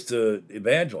seems, is to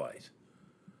evangelize,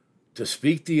 to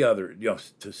speak to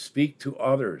speak to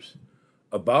others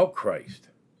about Christ.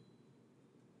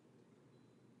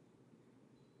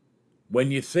 When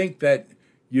you think that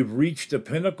you've reached the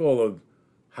pinnacle of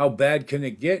how bad can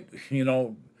it get,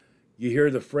 you hear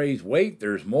the phrase, wait,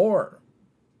 there's more.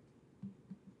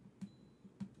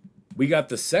 We got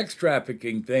the sex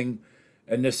trafficking thing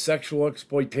and the sexual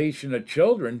exploitation of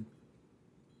children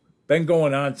been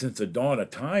going on since the dawn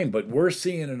of time, but we're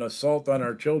seeing an assault on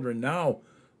our children now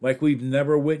like we've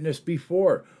never witnessed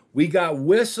before. We got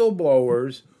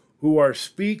whistleblowers who are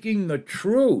speaking the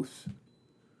truth,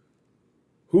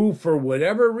 who for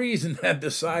whatever reason have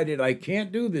decided I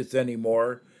can't do this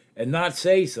anymore and not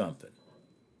say something.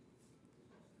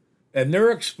 And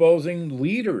they're exposing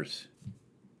leaders.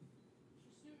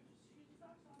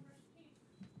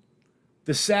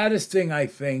 The saddest thing, I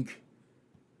think,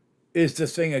 is the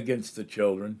thing against the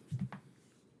children.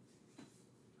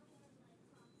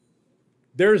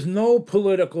 There's no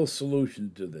political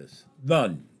solution to this.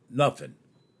 None. Nothing.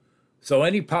 So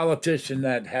any politician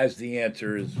that has the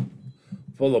answer is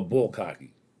full of bullcocky.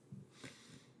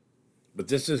 But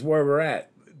this is where we're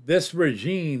at. This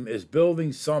regime is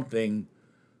building something,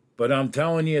 but I'm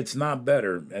telling you it's not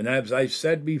better. And as I've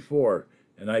said before,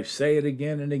 and I say it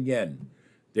again and again,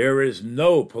 There is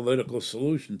no political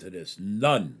solution to this.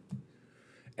 None.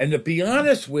 And to be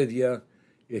honest with you,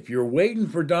 if you're waiting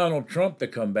for Donald Trump to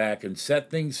come back and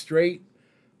set things straight,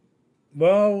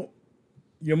 well,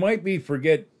 you might be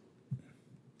forget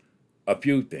a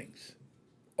few things.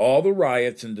 All the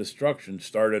riots and destruction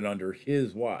started under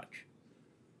his watch.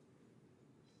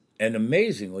 And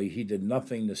amazingly, he did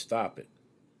nothing to stop it.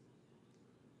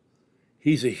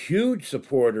 He's a huge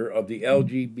supporter of the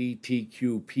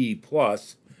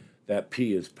LGBTQP+, that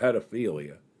P is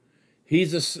pedophilia.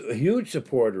 He's a huge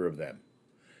supporter of them.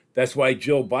 That's why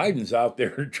Joe Biden's out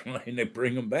there trying to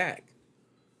bring them back.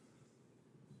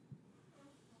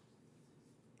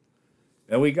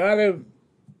 And we got to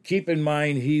keep in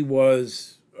mind he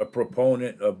was a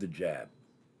proponent of the jab.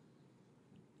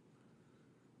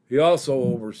 He also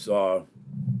oversaw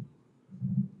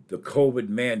the COVID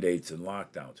mandates and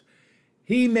lockdowns.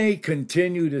 He may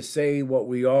continue to say what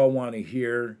we all want to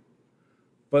hear,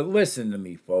 but listen to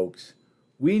me, folks.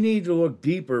 We need to look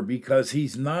deeper because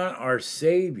he's not our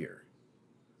savior.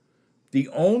 The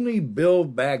only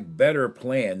Build Back Better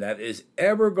plan that is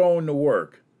ever going to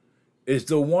work is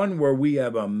the one where we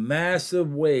have a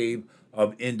massive wave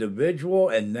of individual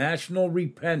and national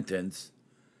repentance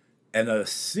and a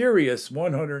serious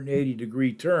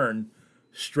 180-degree turn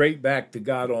straight back to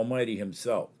God Almighty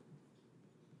himself.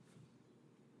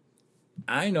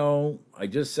 I know, I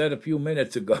just said a few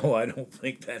minutes ago, I don't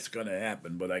think that's going to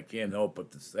happen, but I can't help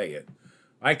but to say it.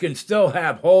 I can still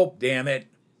have hope, damn it.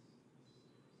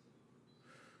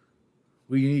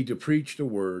 We need to preach the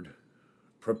word,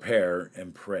 prepare,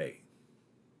 and pray.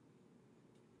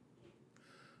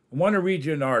 I want to read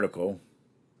you an article,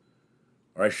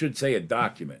 or I should say a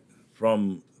document,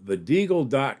 from the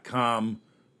Deagle.com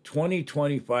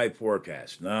 2025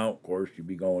 forecast. Now, of course, you'd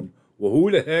be going, well,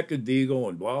 who the heck is Deagle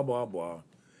and blah, blah, blah.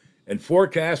 And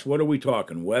forecast, what are we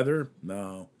talking? Weather?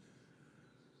 No.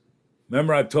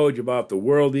 Remember I've told you about the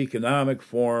World Economic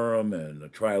Forum and the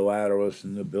Trilateralists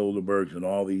and the Bilderbergs and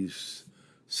all these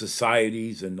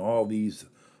societies and all these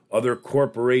other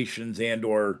corporations and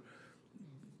or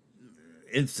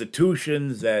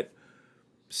institutions that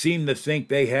seem to think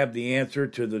they have the answer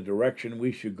to the direction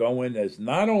we should go in as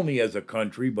not only as a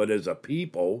country, but as a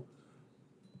people.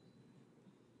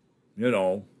 You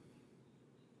know,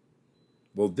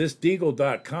 well, this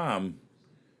Deagle.com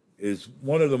is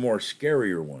one of the more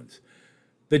scarier ones.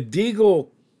 The Deagle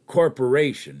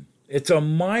Corporation, it's a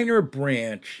minor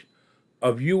branch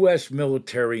of U.S.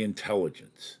 military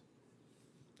intelligence.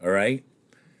 All right?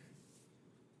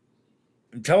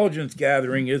 Intelligence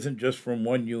gathering isn't just from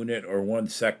one unit or one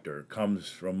sector. It comes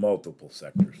from multiple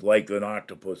sectors, like an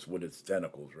octopus with its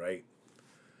tentacles, right?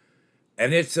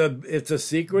 And it's a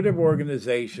secretive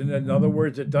organization. In other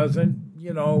words, it doesn't,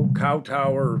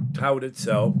 kowtow or tout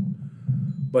itself,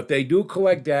 but they do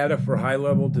collect data for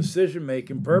high-level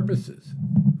decision-making purposes.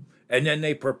 And then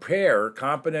they prepare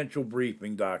confidential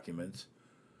briefing documents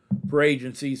for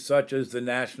agencies such as the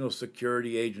National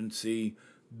Security Agency,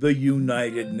 the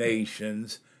United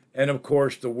Nations, and of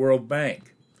course the World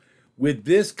Bank. With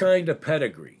this kind of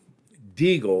pedigree,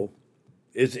 Deagle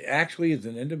is actually as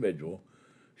an individual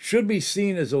should be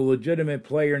seen as a legitimate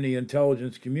player in the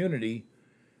intelligence community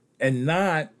and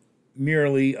not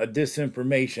merely a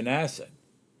disinformation asset.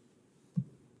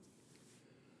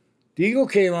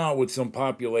 Deagle came out with some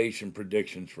population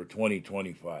predictions for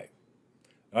 2025.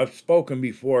 I've spoken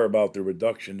before about the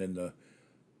reduction in the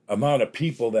amount of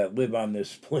people that live on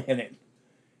this planet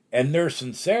and their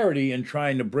sincerity in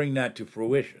trying to bring that to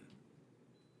fruition.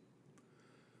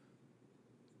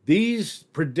 These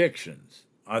predictions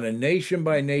on a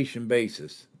nation-by-nation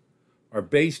basis are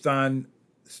based on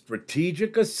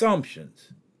strategic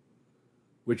assumptions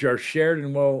which are shared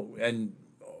and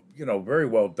very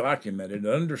well documented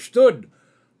and understood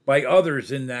by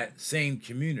others in that same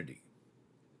community.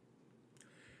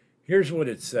 Here's what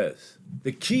it says.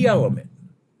 The key element,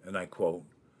 and I quote,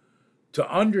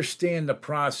 to understand the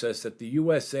process that the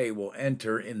USA will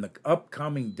enter in the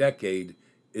upcoming decade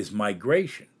is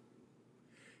migration.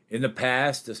 In the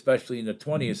past, especially in the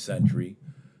 20th century,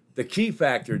 the key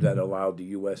factor that allowed the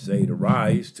USA to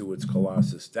rise to its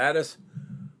colossus status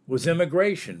was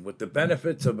immigration, with the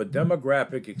benefits of a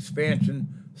demographic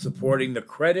expansion supporting the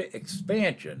credit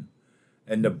expansion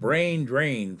and the brain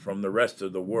drain from the rest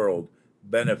of the world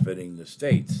benefiting the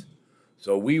states.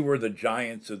 So we were the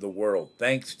giants of the world,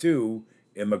 thanks to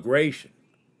immigration.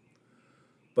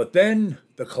 But then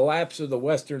the collapse of the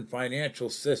Western financial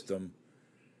system,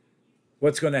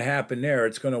 what's going to happen there?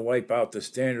 It's going to wipe out the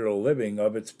standard of living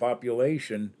of its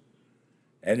population,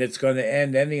 and it's going to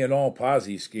end any and all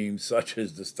Ponzi schemes such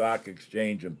as the stock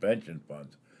exchange and pension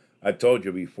funds. I told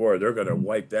you before, they're going to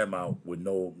wipe them out with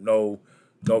no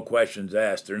questions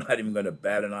asked. They're not even going to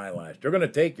bat an eyelash. They're going to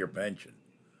take your pension.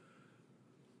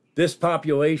 This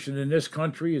population in this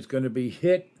country is going to be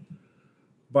hit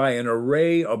by an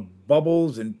array of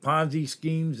bubbles and Ponzi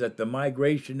schemes that the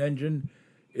migration engine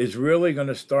is really going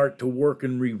to start to work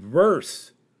in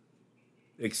reverse,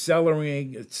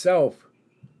 accelerating itself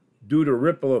due to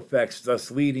ripple effects,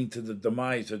 thus leading to the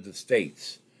demise of the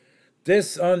states.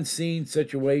 This unseen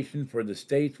situation for the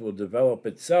states will develop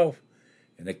itself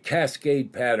in a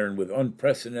cascade pattern with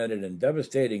unprecedented and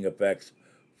devastating effects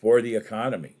for the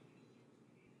economy.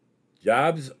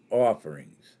 Jobs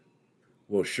offerings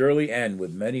will surely end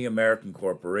with many American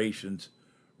corporations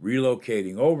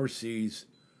relocating overseas,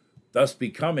 thus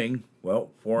becoming,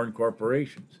 well, foreign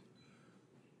corporations.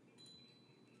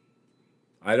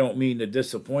 I don't mean to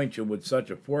disappoint you with such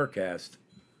a forecast,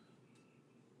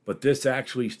 but this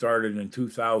actually started in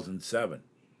 2007.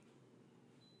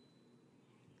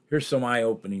 Here's some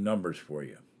eye-opening numbers for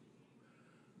you.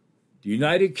 The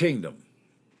United Kingdom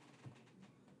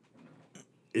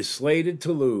is slated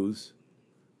to lose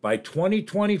by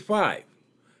 2025.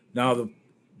 Now,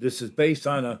 this is based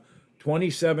on a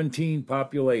 2017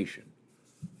 population.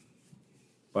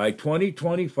 By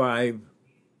 2025,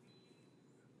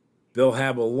 they'll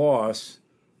have a loss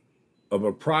of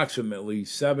approximately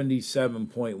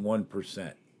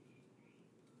 77.1%.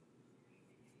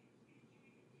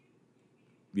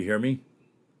 You hear me?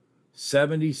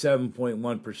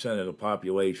 77.1% of the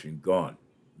population gone,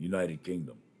 United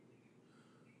Kingdom.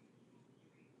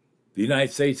 The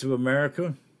United States of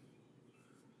America,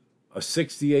 a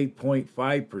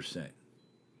 68.5%.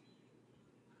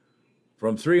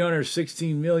 From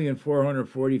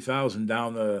 316,440,000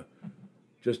 down to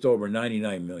just over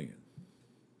 99 million.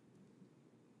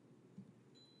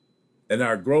 And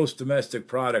our gross domestic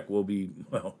product will be,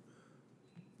 well,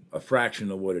 a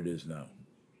fraction of what it is now.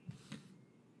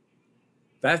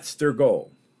 That's their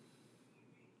goal.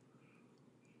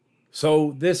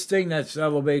 So this thing that's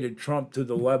elevated Trump to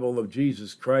the level of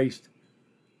Jesus Christ,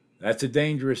 that's a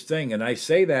dangerous thing. And I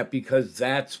say that because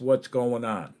that's what's going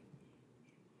on.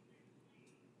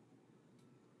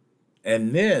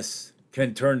 And this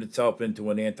can turn itself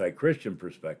into an anti-Christian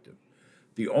perspective.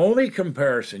 The only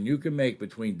comparison you can make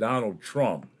between Donald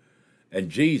Trump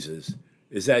and Jesus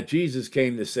is that Jesus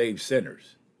came to save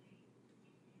sinners.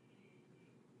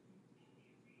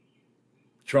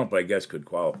 Trump, I guess, could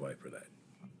qualify for that.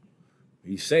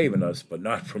 He's saving us, but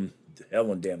not from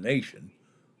hell and damnation.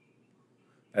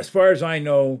 As far as I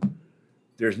know,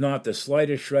 there's not the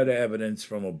slightest shred of evidence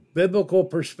from a biblical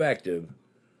perspective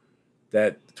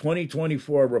that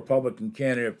 2024 Republican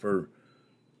candidate for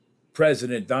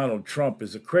President Donald Trump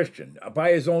is a Christian.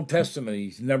 By his own testimony,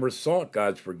 he's never sought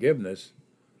God's forgiveness.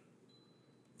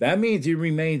 That means he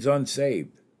remains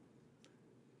unsaved.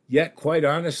 Yet, quite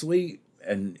honestly,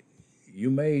 and you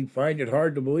may find it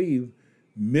hard to believe,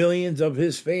 millions of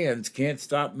his fans can't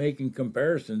stop making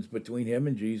comparisons between him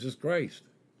and Jesus Christ.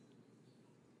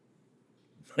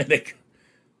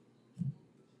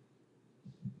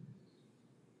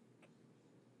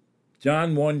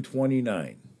 John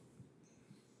 1:29.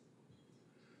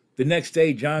 The next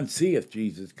day John seeth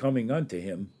Jesus coming unto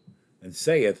him, and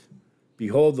saith,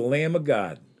 Behold the Lamb of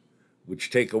God, which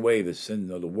take away the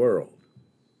sin of the world.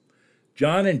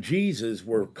 John and Jesus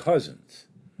were cousins.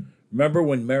 Remember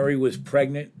when Mary was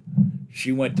pregnant?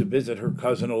 She went to visit her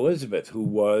cousin Elizabeth, who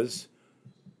was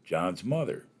John's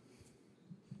mother.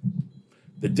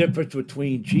 The difference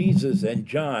between Jesus and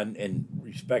John in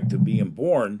respect to being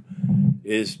born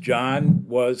is John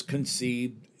was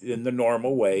conceived in the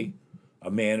normal way, a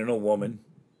man and a woman,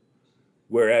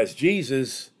 whereas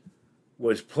Jesus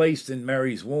was placed in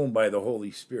Mary's womb by the Holy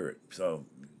Spirit. So,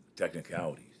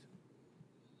 technicalities.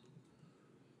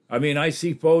 I mean, I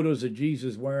see photos of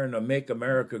Jesus wearing a Make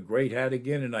America Great hat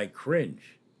again, and I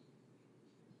cringe.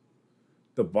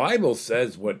 The Bible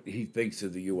says what he thinks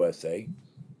of the USA.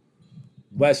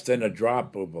 Less than a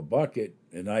drop of a bucket.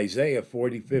 In Isaiah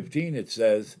 40:15, it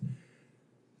says,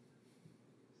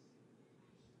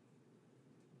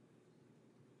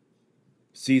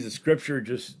 see, the scripture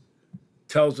just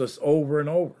tells us over and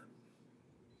over.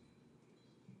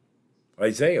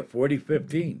 Isaiah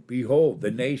 40:15, Behold,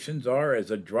 the nations are as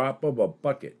a drop of a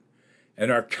bucket, and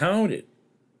are counted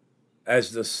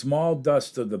as the small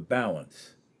dust of the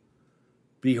balance.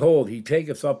 Behold, he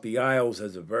taketh up the isles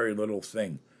as a very little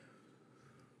thing.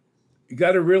 You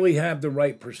got to really have the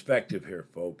right perspective here,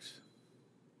 folks.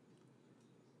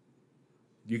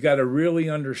 You got to really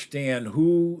understand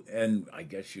who, and I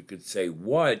guess you could say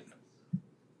what,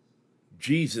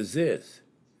 Jesus is.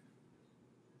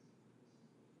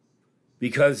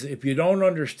 Because if you don't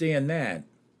understand that,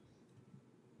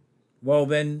 well,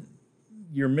 then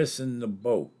you're missing the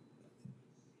boat.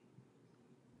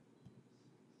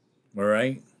 All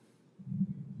right?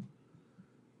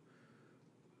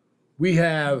 We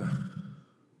have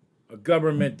a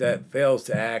government that fails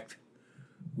to act.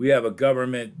 We have a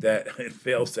government that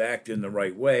fails to act in the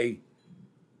right way.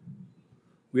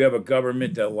 We have a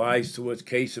government that lies to us.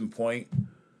 Case in point,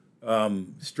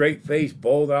 straight-faced,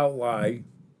 bold-out lie.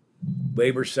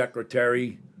 Labor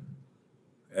Secretary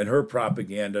and her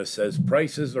propaganda says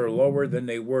prices are lower than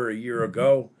they were a year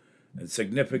ago, and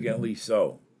significantly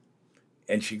so.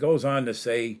 And she goes on to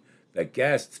say that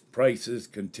gas prices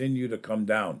continue to come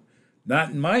down.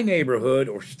 Not in my neighborhood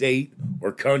or state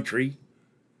or country,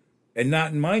 and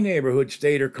not in my neighborhood,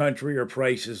 state, or country are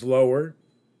prices lower,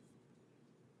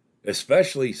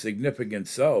 especially significant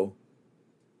so.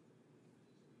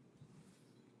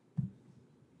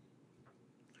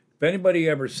 If anybody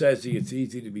ever says it's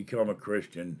easy to become a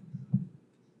Christian,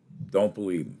 don't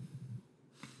believe him.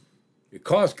 It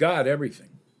cost God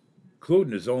everything,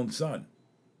 including his own son.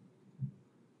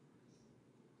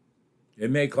 It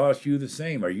may cost you the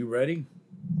same. Are you ready?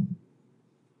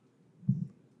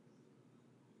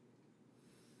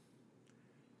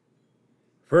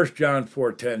 First John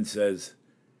 4:10 says,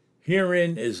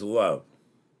 "Herein is love,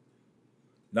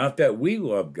 not that we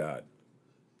love God,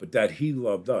 but that he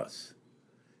loved us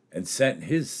and sent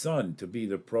his son to be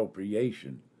the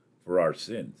propitiation for our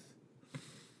sins."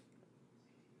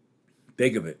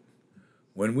 Think of it.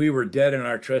 When we were dead in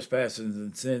our trespasses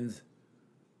and sins,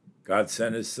 God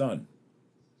sent his son,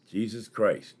 Jesus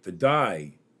Christ, to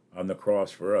die on the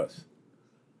cross for us.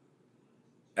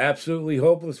 Absolutely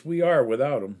hopeless we are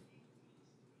without him.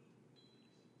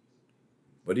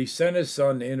 But he sent his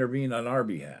son to intervene on our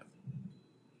behalf.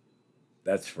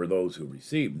 That's for those who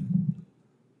receive him.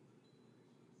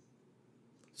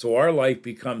 So our life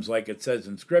becomes, like it says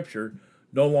in Scripture,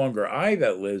 no longer I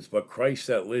that lives, but Christ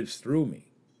that lives through me.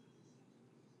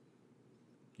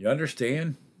 You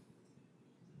understand?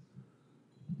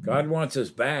 God wants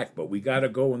us back, but we got to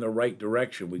go in the right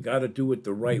direction. We got to do it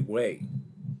the right way.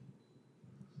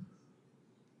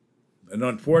 And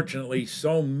unfortunately,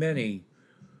 so many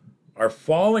are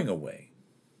falling away.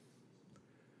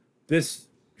 This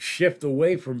shift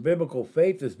away from biblical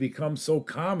faith has become so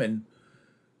common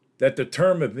that the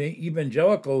term of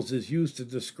evangelicals is used to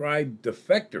describe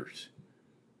defectors.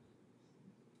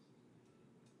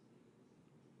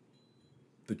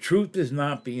 The truth is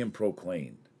not being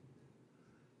proclaimed.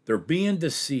 They're being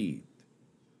deceived.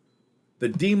 The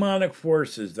demonic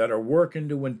forces that are working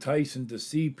to entice and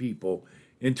deceive people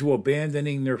into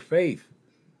abandoning their faith,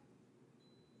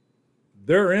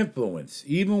 their influence,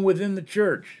 even within the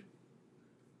church,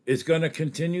 is going to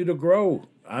continue to grow.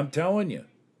 I'm telling you.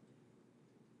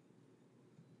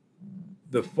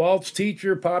 The false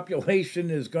teacher population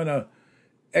is going to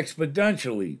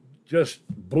exponentially just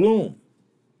bloom.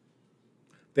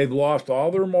 They've lost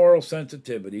all their moral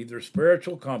sensitivity. Their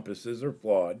spiritual compasses are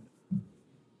flawed.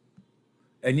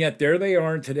 And yet there they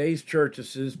are in today's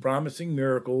churches, promising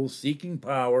miracles, seeking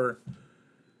power,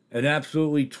 and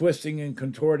absolutely twisting and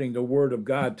contorting the word of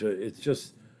God. It's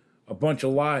just a bunch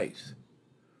of lies.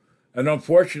 And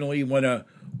unfortunately, when a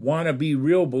wannabe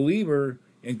real believer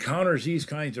encounters these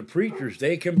kinds of preachers,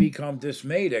 they can become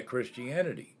dismayed at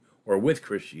Christianity or with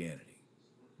Christianity.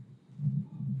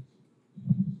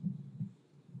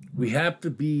 We have to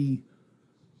be,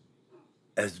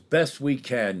 as best we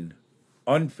can,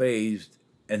 unfazed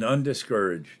and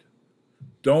undiscouraged.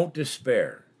 Don't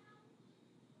despair.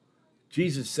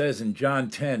 Jesus says in John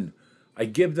 10, "I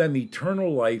give them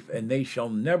eternal life, and they shall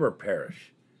never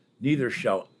perish, neither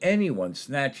shall anyone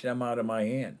snatch them out of my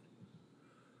hand."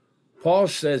 Paul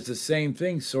says the same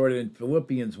thing sort of in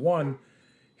Philippians 1.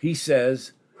 He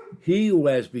says, "He who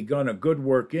has begun a good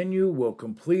work in you will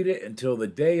complete it until the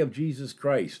day of Jesus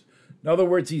Christ." In other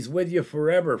words, he's with you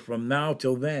forever from now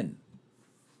till then.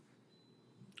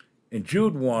 In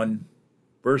Jude 1,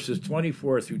 verses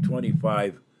 24 through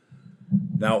 25,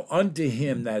 "Now unto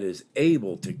him that is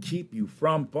able to keep you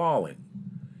from falling,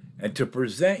 and to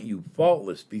present you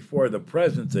faultless before the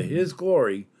presence of his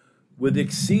glory with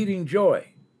exceeding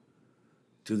joy,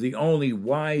 to the only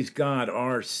wise God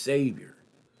our Savior,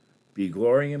 be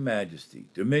glory and majesty,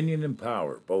 dominion and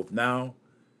power, both now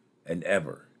and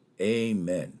ever.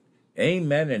 Amen."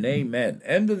 Amen and amen.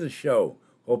 End of the show.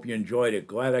 Hope you enjoyed it.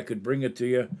 Glad I could bring it to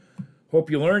you. Hope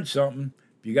you learned something.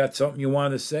 If you got something you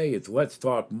want to say, it's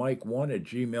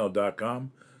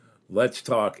letstalkmike1@gmail.com. Let's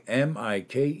talk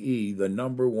MIKE, the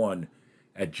number 1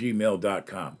 at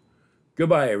gmail.com.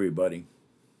 Goodbye, everybody.